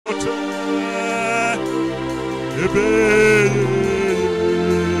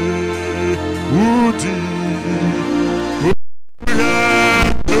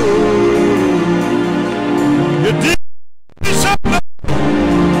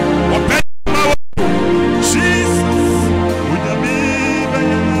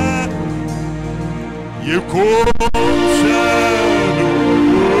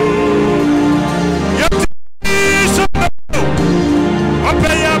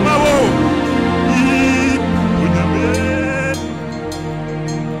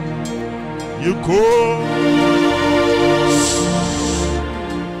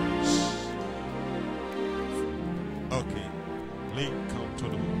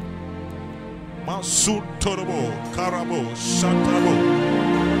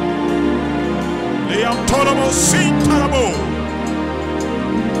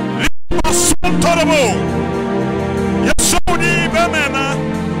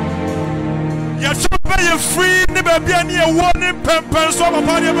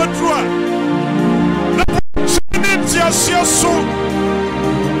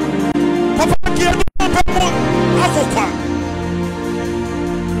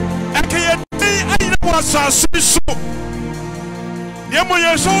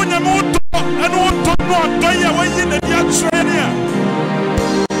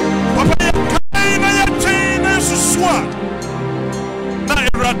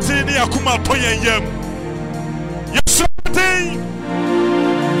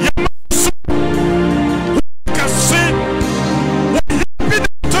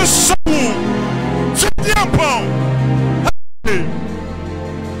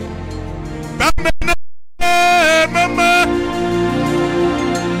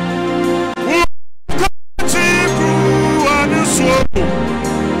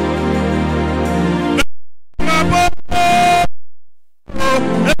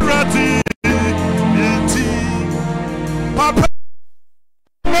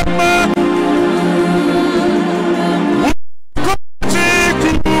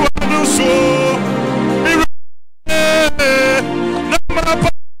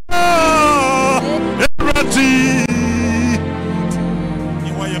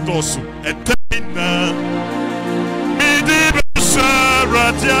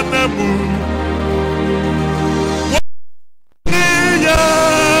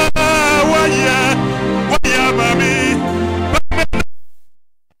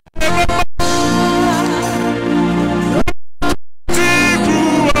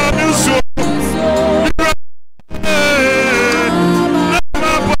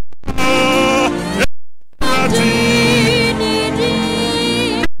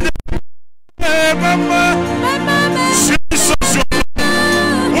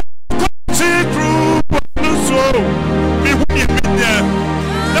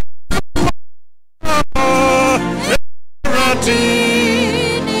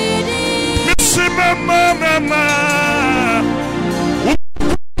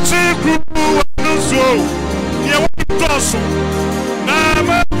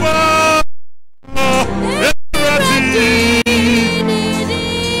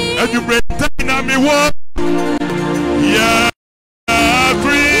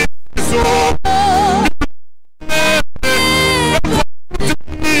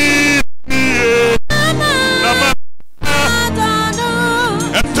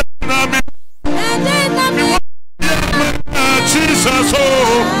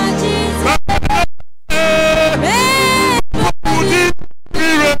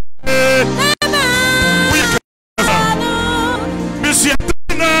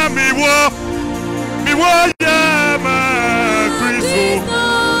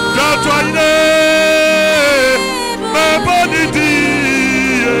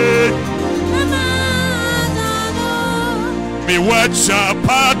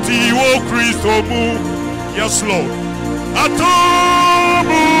Yes, Lord. Atomuruswa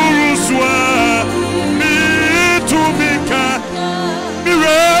mitumika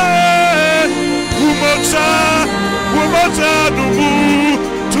mire umota numu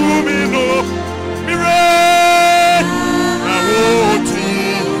tumino mire na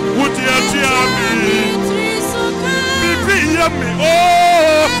wuti atiami bibi yami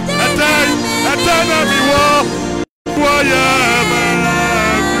oh atana miwo wayama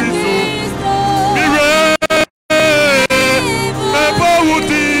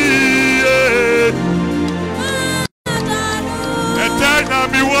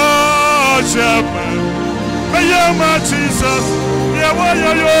my Jesus, yeah, why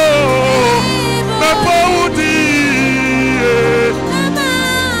yo, my body,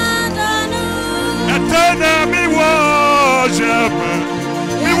 Etana me worship,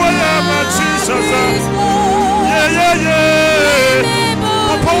 me why my Jesus,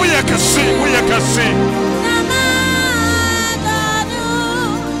 Papa, we can see.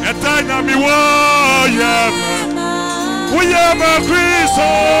 A dynamic warrior. We are my Christ,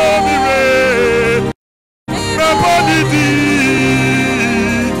 my body.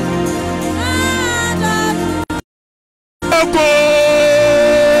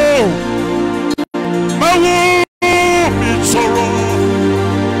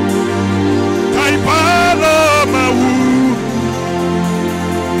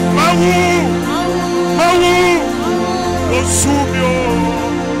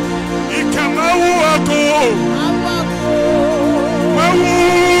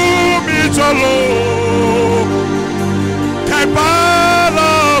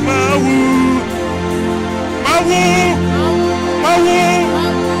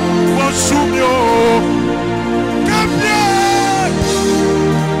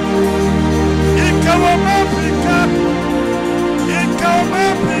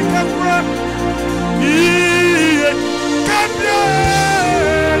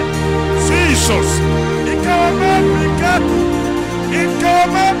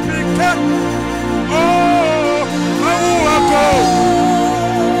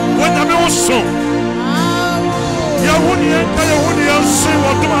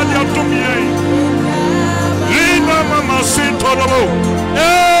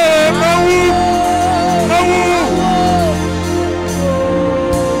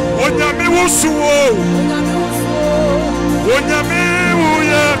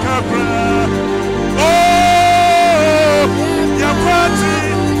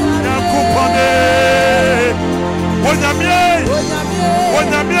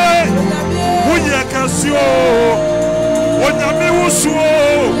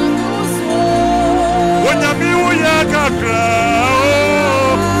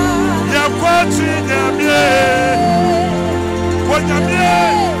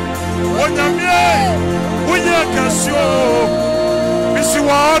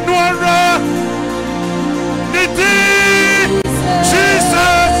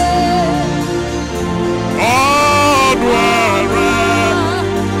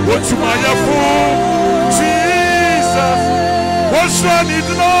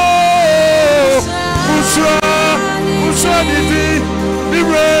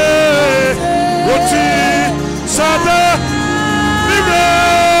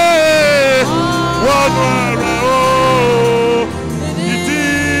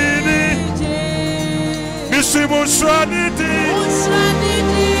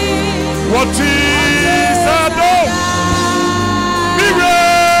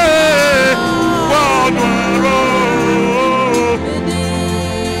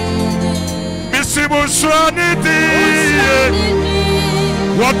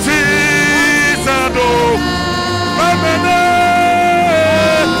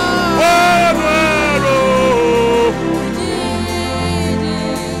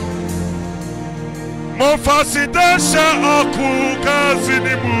 Fasidasha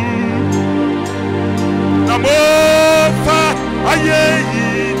akukazinimu namofa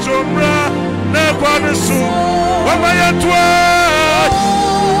ayeyi jomra nekwanesu wamayatwa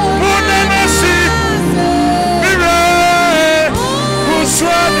munenesi mire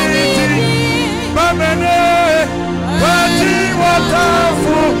kuswaniti bamene pati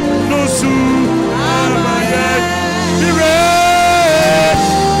watafu nusu amaye mire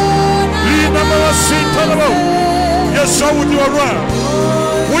yes, so would you around?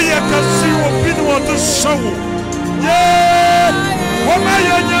 We can see what people want to show. Yeah, what my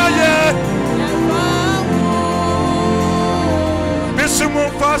yeah. Missing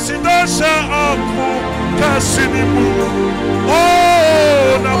one fascination of Cassinimu.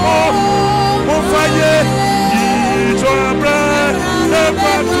 Oh, no more fire. It's a brand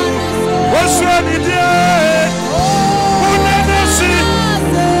new. What's ready, dear? Who never see?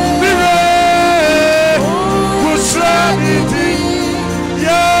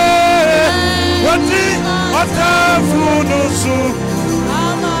 Yeah, what the Atafunosu?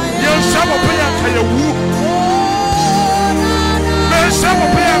 Young Summer Pianka, you woo. There's Summer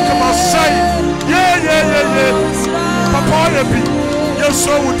Pianka, my side. Yeah. Papa, you're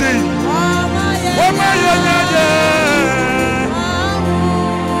so deep. What my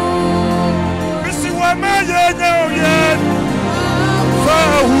Missy, what my yeah.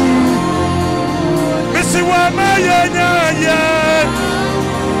 Fahu. Missy, what my yeah.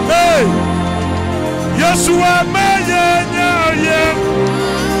 Hey, yes, what my yeah.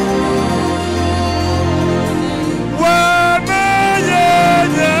 What my yeah.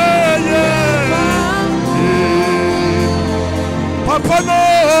 Papa, no,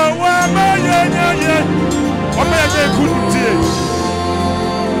 what my yeah. Wamaya kuntie.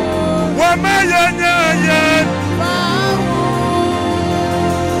 Wamaya nyayen.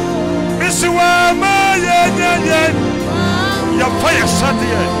 Missy wamaya nyayen. Ya fire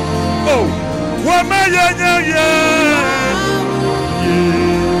sadia. Oh, wamaya nyayen.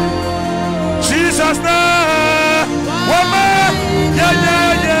 Jesus na wamaya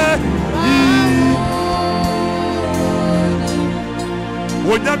nyayen.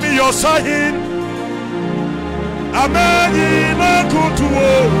 Wonyami yosahin. Amani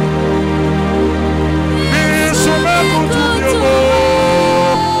makutuo. Misu makutuo.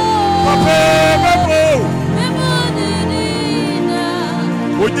 Pape papo.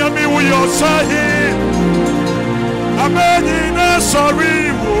 Wonyami uyosahin. Amani na sorry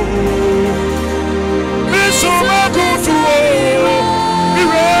wo. Misu makutuo.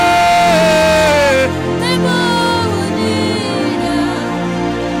 Mire.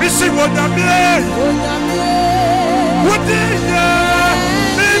 Misi wonyami. Wodinya,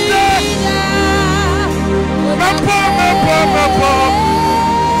 Nina, Mapa,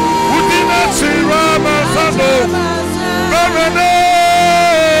 Wodina Tirama Sano, Ramane,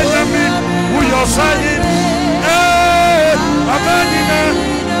 Yami, Uyosayin, Amanina,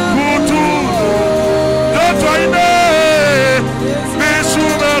 Kutu, Dotwaine,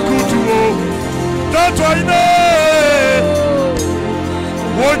 Mesuna Kutu, Dotwaine,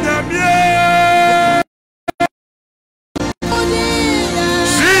 Wonyamie.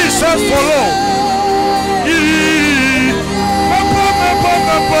 Follow.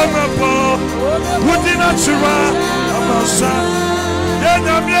 Wodina Tira, Amasa,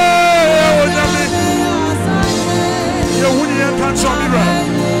 Yanyamie, Onyami, Yewuni Kantamira,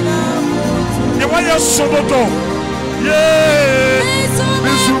 Yewaya Soboto,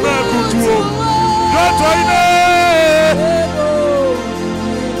 Misuma Kutuo, Dotoine,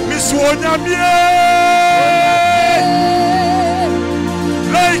 Miss Onyamie.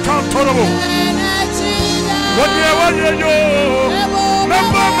 Tolerable. What you yo,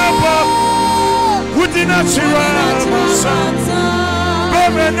 Mapa, Wodina Tira,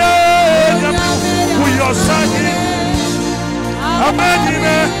 Ramane, Uyosayin,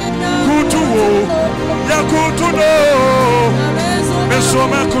 Amanina, Kutuo, Yakutuno,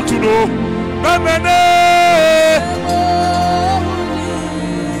 Mesoma Kutuno, Ramane,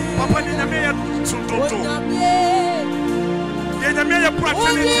 Papa Ninamea Tuntoto. Yanyamia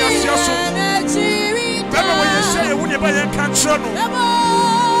practically asiaso. Bema wo yese ye wo ne ba ye ka kire no.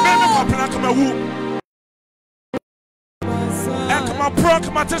 Bema kwapena kama wu. Ekama pro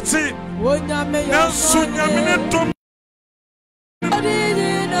kama tete. Nansu nyamene dom.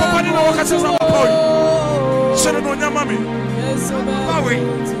 Papa ni na wakati za papa yi. Sene no nyama me. Bawe.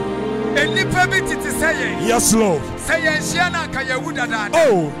 Enipa bi tete seye. Yes Lord. Seye nhia na ka ye wu dada.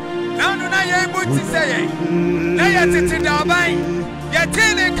 Oh. Nanu na ye buti seye. Na ye tete da ban. Ye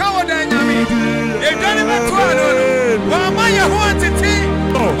tini kawo da nyami. E dani metwalo. Wa ma ye ho tete.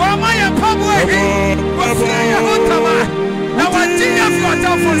 Wa ma ye pabo ehi. Wa fia ye ho tama. Na wa tinya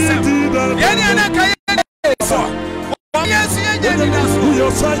fota fosem. Ye ni ana ka ye so. Wa Yesu ye jeni daso.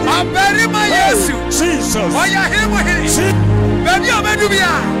 Aberi ma Yesu. Jesus. Wa ya himu hi. Baby obedu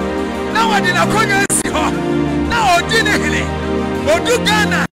bia. Na wa di na konyo esi ho. Na odi ne hili. Odu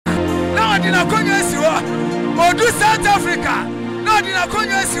Ghana. Na odina konyo esiwa odu South Africa na odina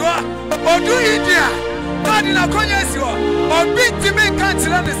konyo esiwa odu India na odina konyo esiwa obi timi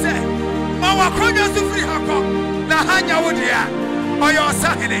kantira ne se ma wa konyo su free hako na hanya wodia oyo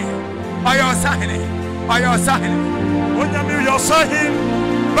sahene onyami yo sahin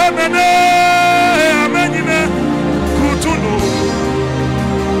bamene amenyine kutuno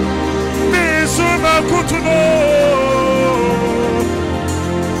misuma kutuno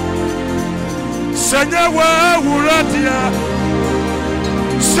Senyewa wuradia,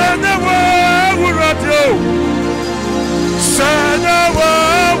 Senyewa wuradio, Senyewa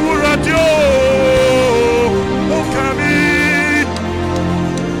wuradio, Okami,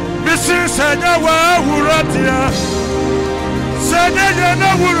 Missy Senyewa wuradia,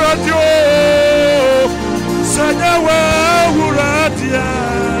 Senyewa wuradio, Senyewa wuradia,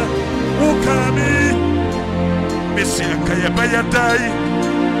 Okami, Missy Akayabayadai.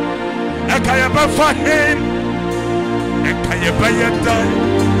 Ekayaba fahin, Ekayaba yadai,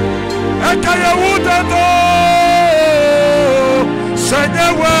 Ekayawuda do,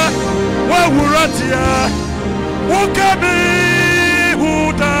 Senyewa wawuratia, Ukami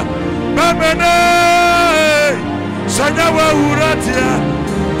huda, Bamene, Senyewa wawuratia,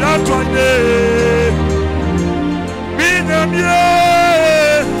 Datwane, Binyamye,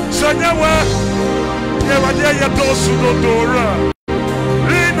 Senyewa, Yewadia yadosu dodora,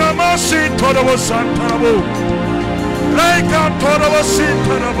 Rinama. sin todo santarabo. Like I'm todo sin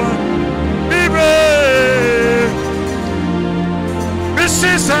taraba. Bibe.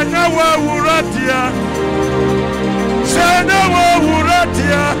 Mrs. Anawa Uratia. Sanawa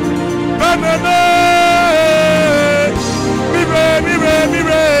Uratia. Banana. Bibe.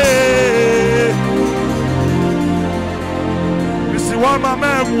 Wama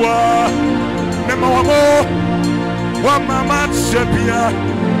memwa mema wamo wama matsepia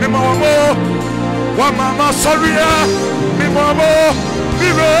mema wamo wama masoria mema wamo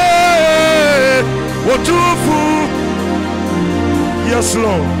vive wotufu. Yes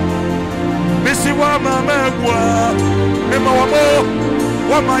Lord. Missy wama memwa mema wamo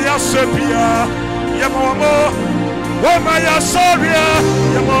wama yasepia yema wamo wama yasoria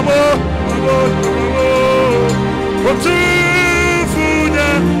yema wamo wotufu.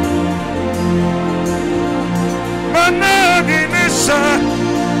 Managisa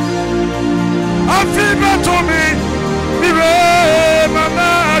Afiba to me Mire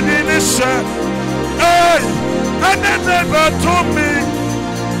Managisa Hey Another to me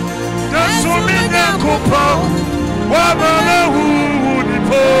That's so me Yakupo Wabana who would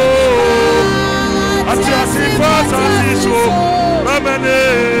po Atasi Fata Siso Mamane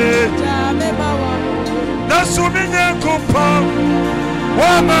That's so me Yakupo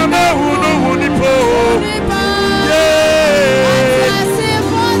Wabana who no would po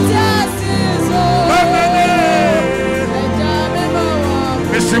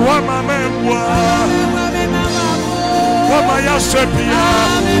Missy Wama Memwa Wama Yasepia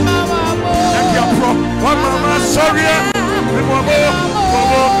Yakiapro Wama Masoria Wama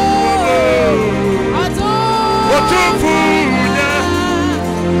Wotufunya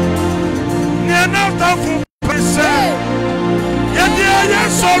Nianatafu Pese Yadia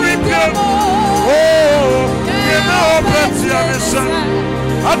sorry Pio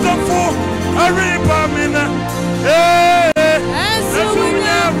Atafu Ariba Mina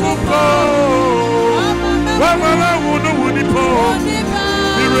Esunya Kupo Wama Wunipo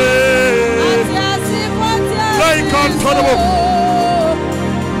Mire Like on Tonobo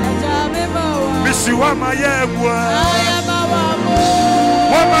Missy Wama Yemwa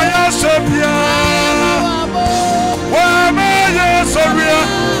Wama Yasopia Wama Yasoria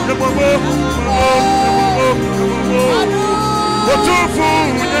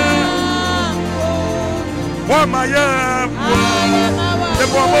Wotufunya Wama Yemwa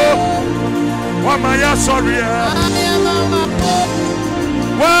Wama Yasoria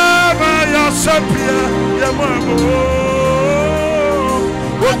Wama Yasopia Yemwa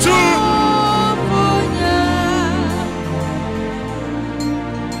Wotufunya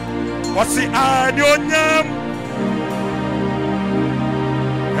Wasi Anyonyam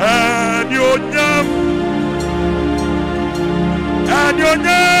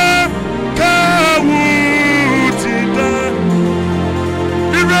Anyonyam Kawutina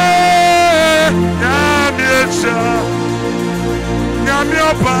Ire Yamiecha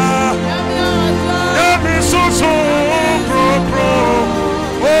Yamiopa Yamisoso Pro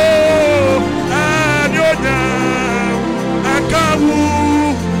Oh Anyonyam Akawu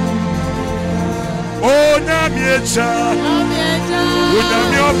Oh Yamiecha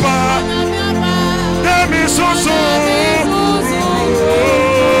Yamiopa Yamisoso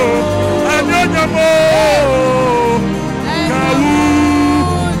Anyonyamo Kawu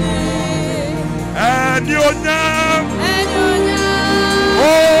Anyonyam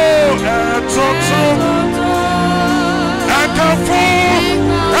Oh Etoto Akafu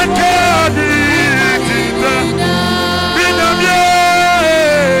Akadi Tita Binamye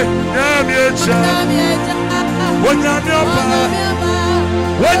Yamiecha Wanyamyopa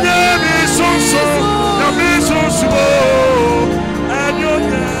Wanyamisoso Yamisoso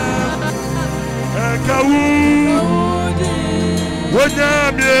Kawu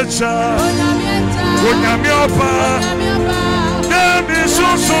Wonyamiecha Wonyamiopa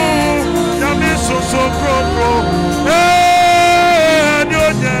Yamisoso Pro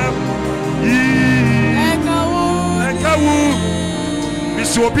Anyonyam Kawu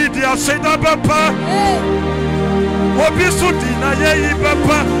Misi obidi aseda papa Obisudi na yeyi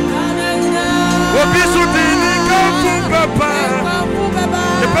papa Obisudi ni kafu papa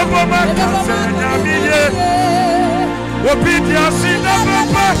Papa makase nyamiye Obidi asida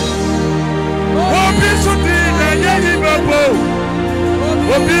papa Obisudi na yeyi papa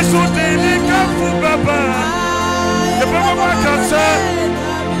Obisudi ni kafu papa Papa makase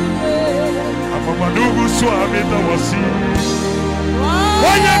Papa nugu swami da wasi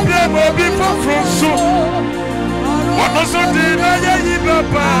Wanya bremo bifo fronso Wanosudi na yeyi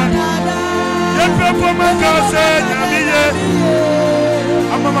papa Papa makase nyamiye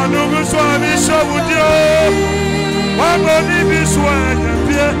Mama no swami shabudio. Mama ni biswanya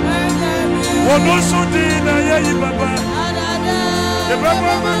pie. Wono sudina ye baba. Ye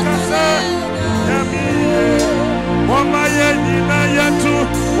baba makasa. Yamiye. Mama ye nina yatu.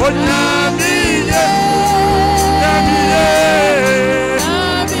 Onyamiye. Yamiye.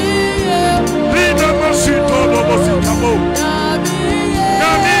 Lina masito no mosikamo.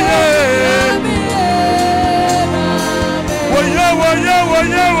 Yamiye. Woye woye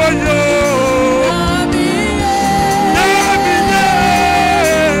woye woye.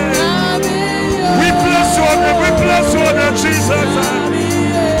 We bless your name, Jesus.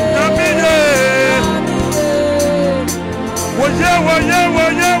 Yamiye. Woye woye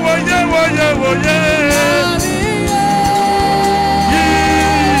woye woye woye woye.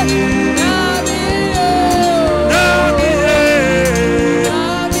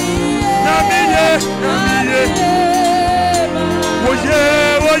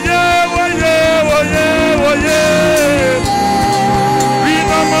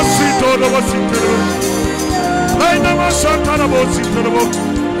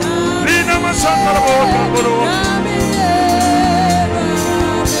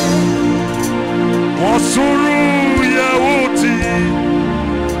 Wasuru ya wuti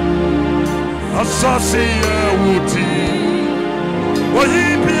asasi ya wuti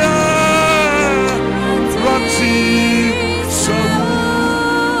wahibia rati sawu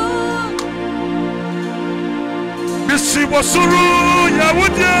bisi wasuru ya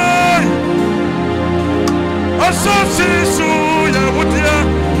wuti asasi su ya wuti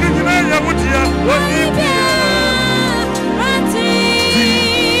nina ya wuti wahibia rati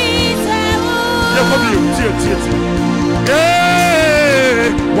sawu ya kobi tie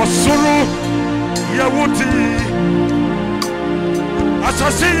wasuru ya wuti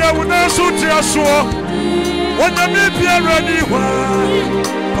asasi ya wunasu ti aso wona me biara ni hwa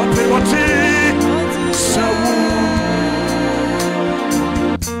pape wati sawu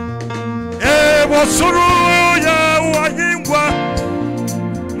wasuru ya wayingwa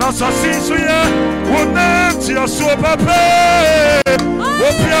na asasi su ya wona ti aso pape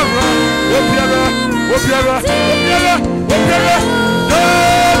opiara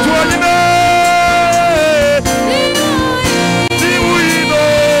tuanina diwino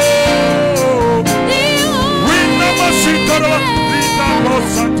wina masitara lina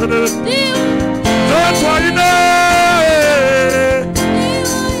mosantene tuanina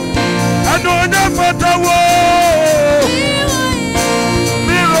anonya fatawo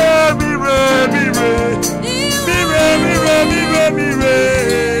mire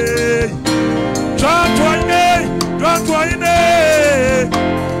Twaine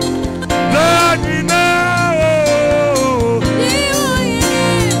Dagina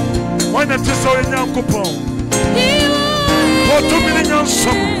Wana tiso enyankopon Wotu mini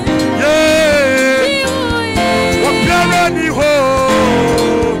nyansom Yeah Wapiara ni ho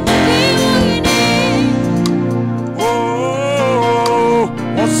Oh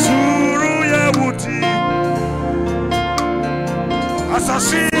Osuru ya wuti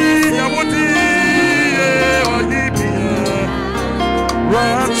Asasi ya wuti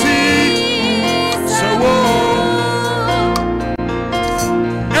Rati sawo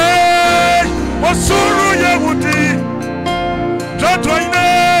wasuru ya wuti Twaine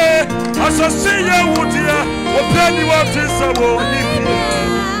asasi ya wuti openi wati sawo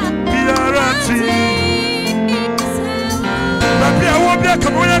Rati Napia wobia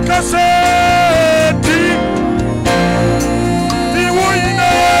kamoya kaseti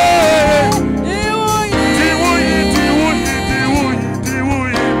Diwine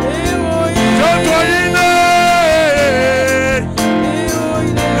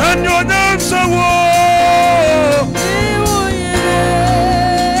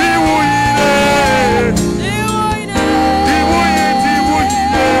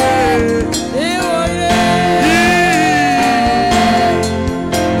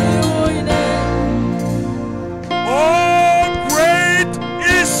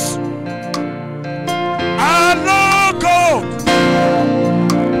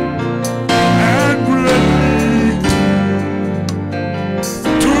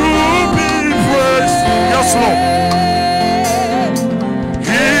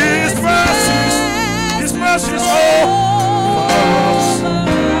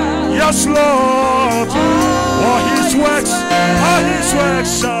Yes, Lord, for his works are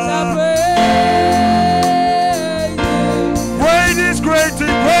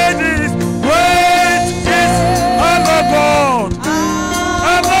great is our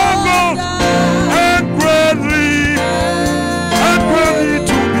God, and greatly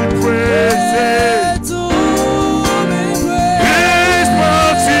to be praised. His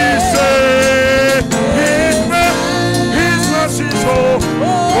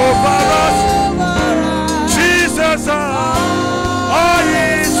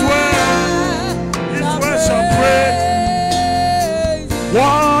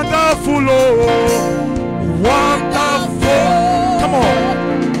Wonderful, oh, wonderful. Come on.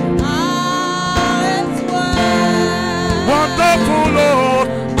 Wonderful, Lord,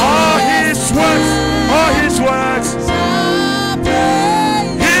 all His works, all His works.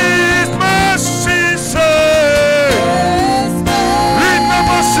 His mercy says,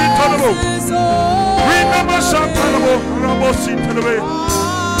 remember Sintanabo, remember Santanabo, Rabo Sintanabo.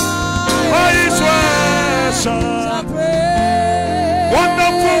 All His works,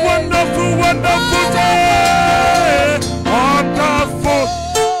 wonderful, wonderful, wonderful day, wonderful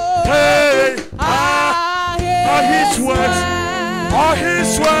day. All His works, all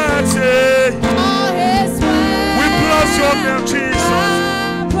His works, we bless your name, Jesus.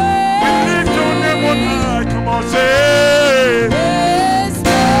 We lift your name on high. Come on, say,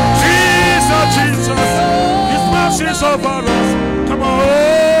 Jesus, Jesus. His mercies over us. Come on,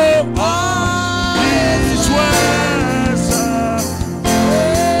 His works,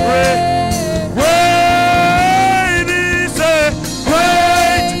 great, great is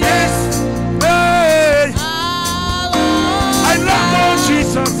great is great. I love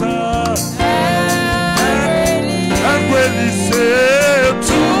Jesus, and when He said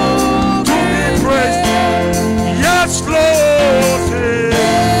to be praised, yes, Lord,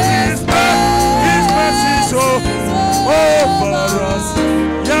 His mercy over us,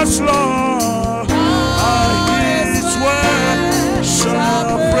 yes, Lord, His word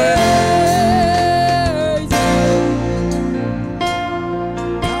shall praise.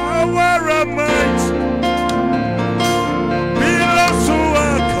 Power and might belongs to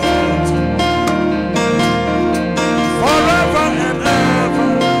our God forever and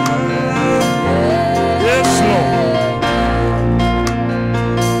ever. Yes, Lord.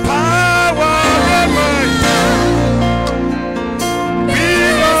 Power and might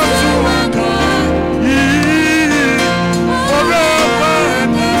belongs to our God, forever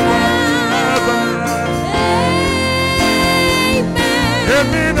and ever.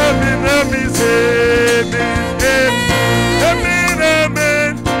 Amen, amen, amen, amen, amen,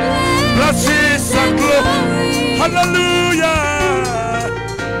 amen. Blessings and glory. Hallelujah.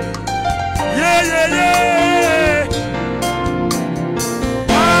 Yeah, yeah, yeah.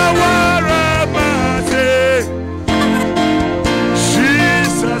 Power and might,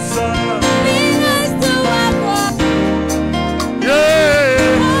 Jesus.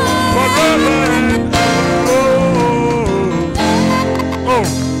 Yeah, forever and ever. Oh,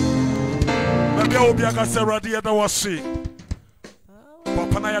 maybe I will be a Casseradi at the Wasi.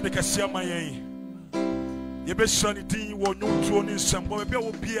 Papa Naya de Cassia Maye. Yebeshanity will no throne in some boy,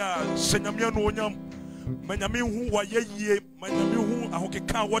 will be a Senyamian Wonyam, Manyamin who were ye, Manyamin who I hope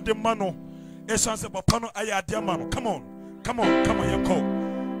can what the mano, Essence of Papano Aya Diamano. Come on, come on, come on, your call.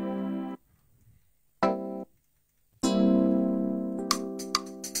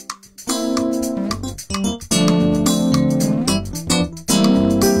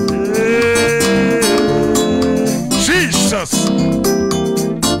 Jesus.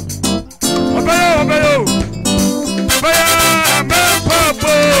 Obeyo, obeyo. Obeya, me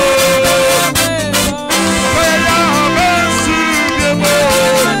papa. Obeya, me subiemo.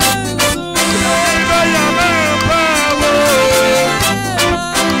 Obeya, me papa.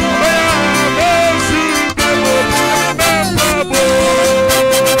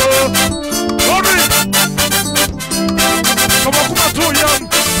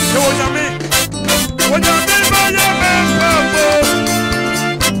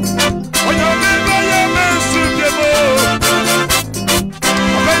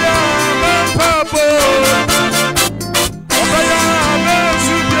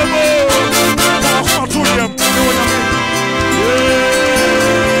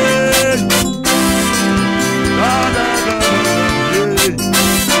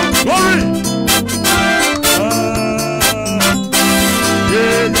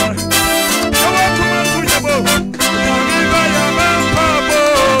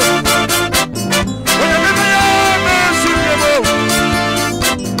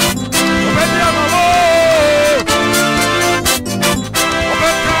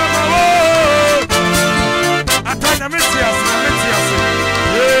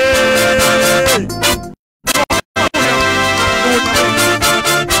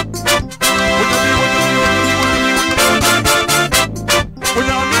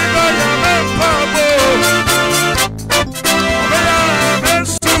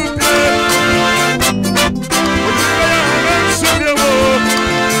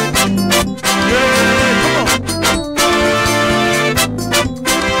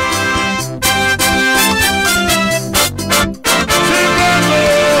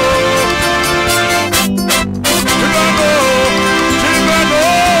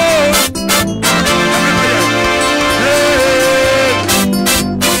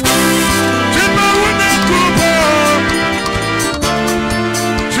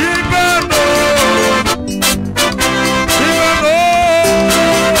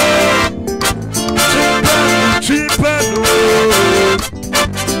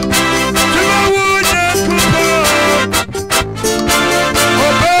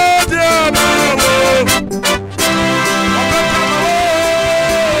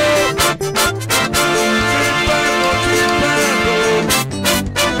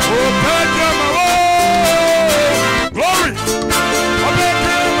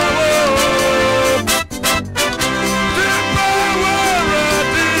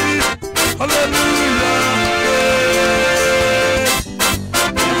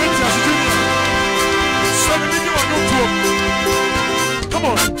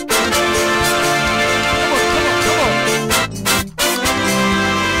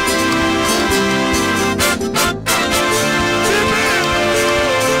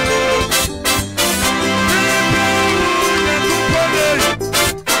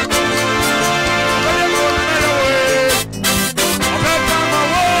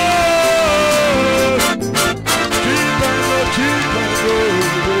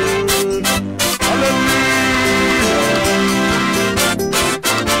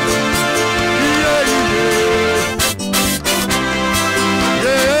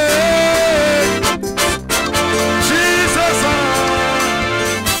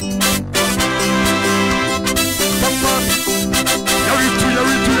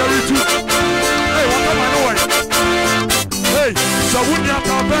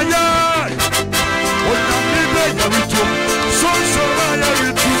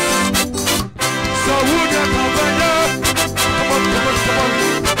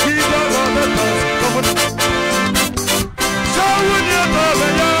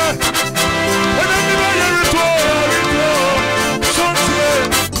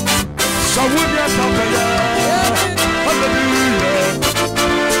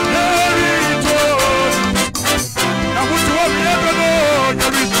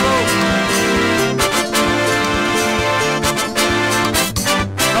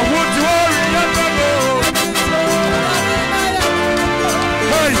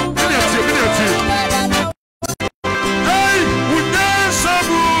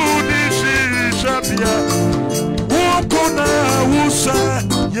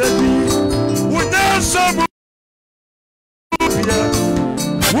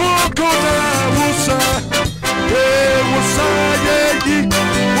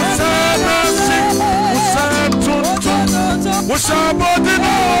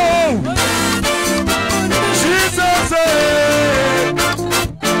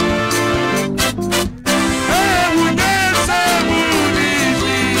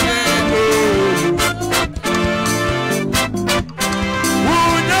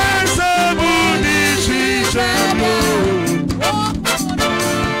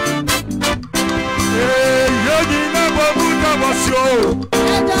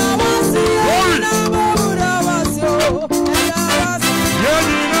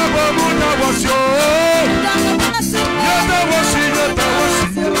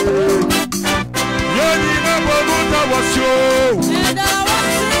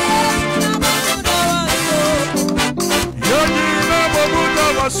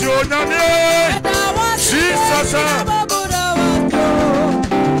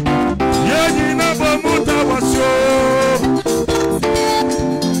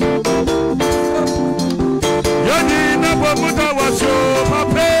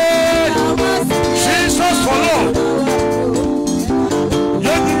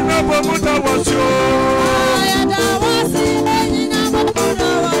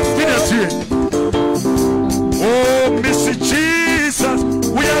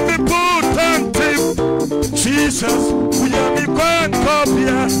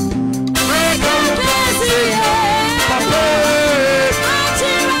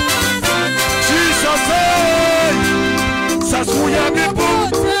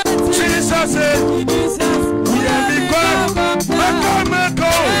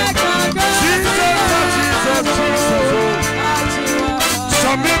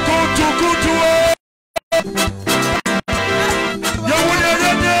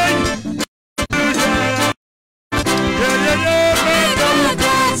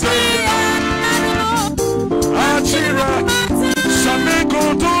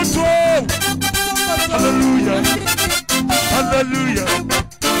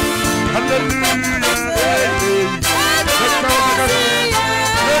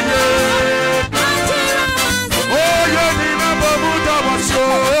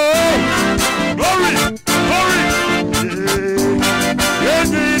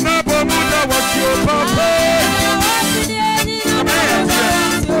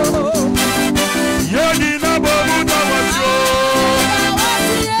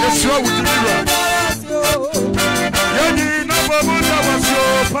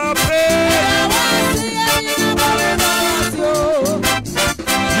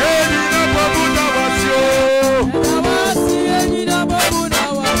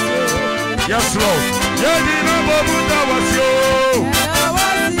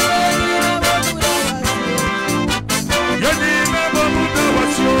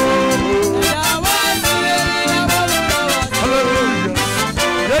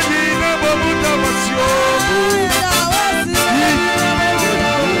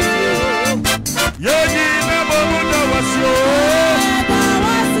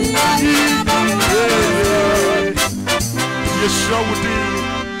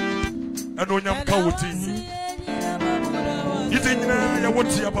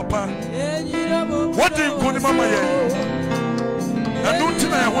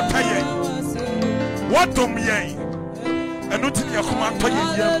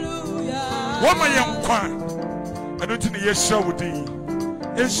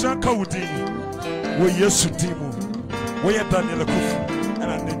 Yes, Timo. We are Daniel Akuffo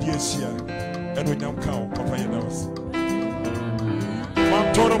and I need yes here. And we now count Papa Yanas.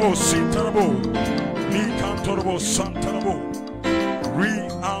 Mantorabo, Sintarabo, Lee Cantorabo, Santarabo, Re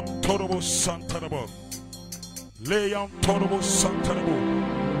Antorabo, Santarabo, Lay Antorabo, Santarabo,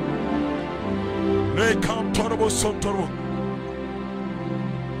 Lay Cantorabo, Santarabo,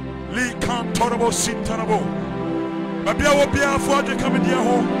 Lee can't tolerable sin terrible. Maybe I will be a for the coming dear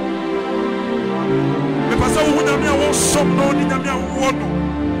home. Because I won't some no in a one.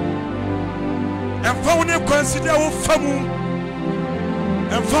 And found you consider our family.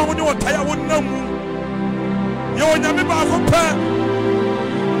 And found you what I would know. You're in a member of a pair.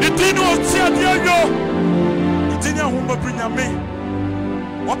 The dinner see a dear girl. The dinner who bring a me.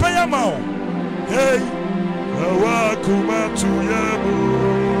 What pay a mouth? Hey, Awakuma to Yamu.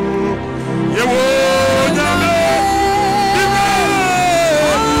 You won't have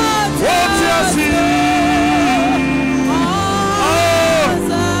what you see.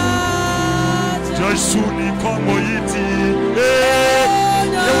 Just soon come iti.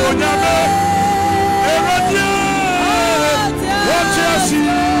 You won't have what you see.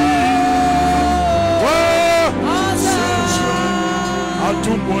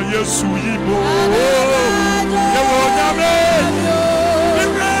 Atumbo Yesu yibo. You won't have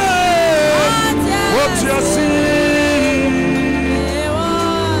what you see.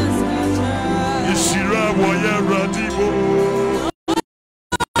 Ishira woye radibo.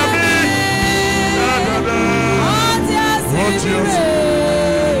 What you see.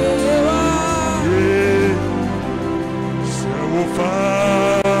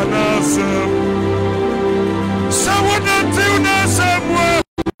 Sewofana sem. Sewona tiuna semwe.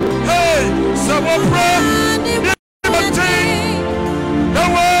 Hey, sewopra.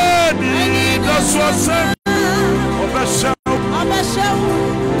 Swasem, Obasha,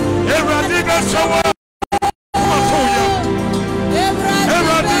 Eradiba Shawa, Matoya,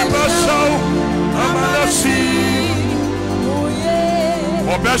 Eradiba Shaw, Amanasi,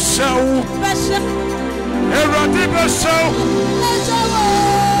 Obasha, Eradiba Shaw,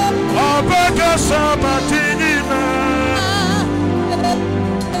 Abaga Sabatina,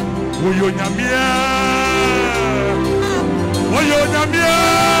 Uyonyamia, Uyonyamia.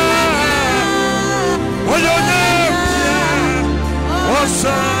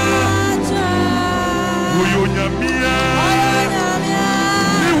 Wasa Uyonyamia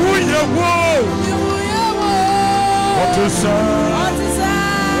Nihuye wo Otisa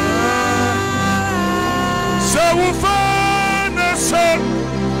Sawufana sa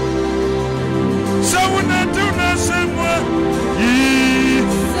Sawuna tuna semwa Yi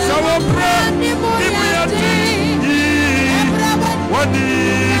Sawapra Ibuyati Yi Wadi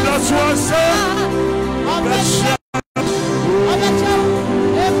Daswasa Obasha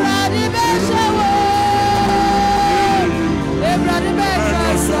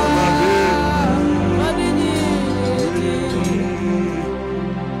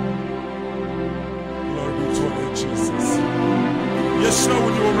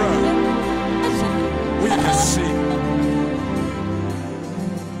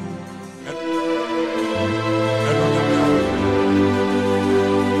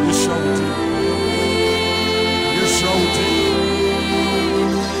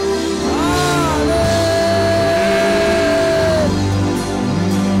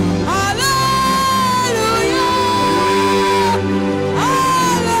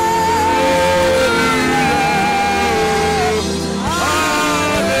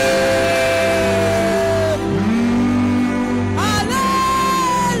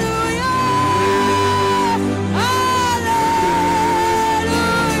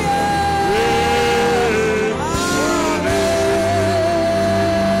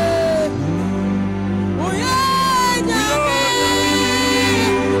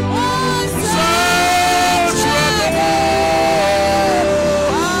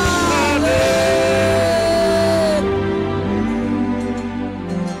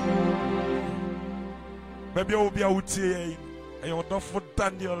Maybe I will be out here. Akuffo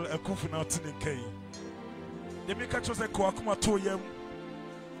Daniel Akuffo Daniel. They make a choice like Akuffo Daniel.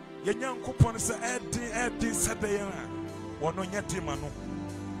 Ye Nyankopon say edi saday na wono nyati ma no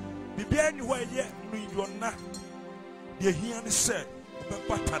bibia nyi ho ye no yona de hia ne say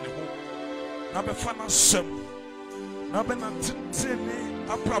obepata ne ho na be fa na sem na be na tentene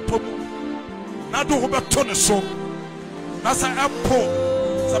aprapomu na do ho beto ne so na sa empo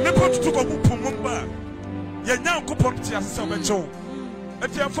sa me pot to ko pumum ba ye Nyankopon ti asese obecho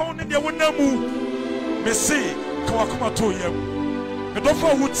eti afon ne de wonamu me say ka Akuffo to yam me do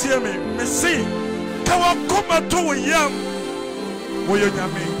for who tie me see ka Akuffo to yam wo ye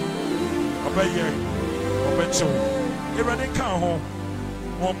nyame obaye obecho Ewurade kan ho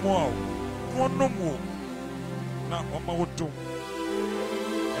mo mo wonomu na oma wodo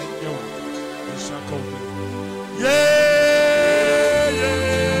enyo ishaka yeah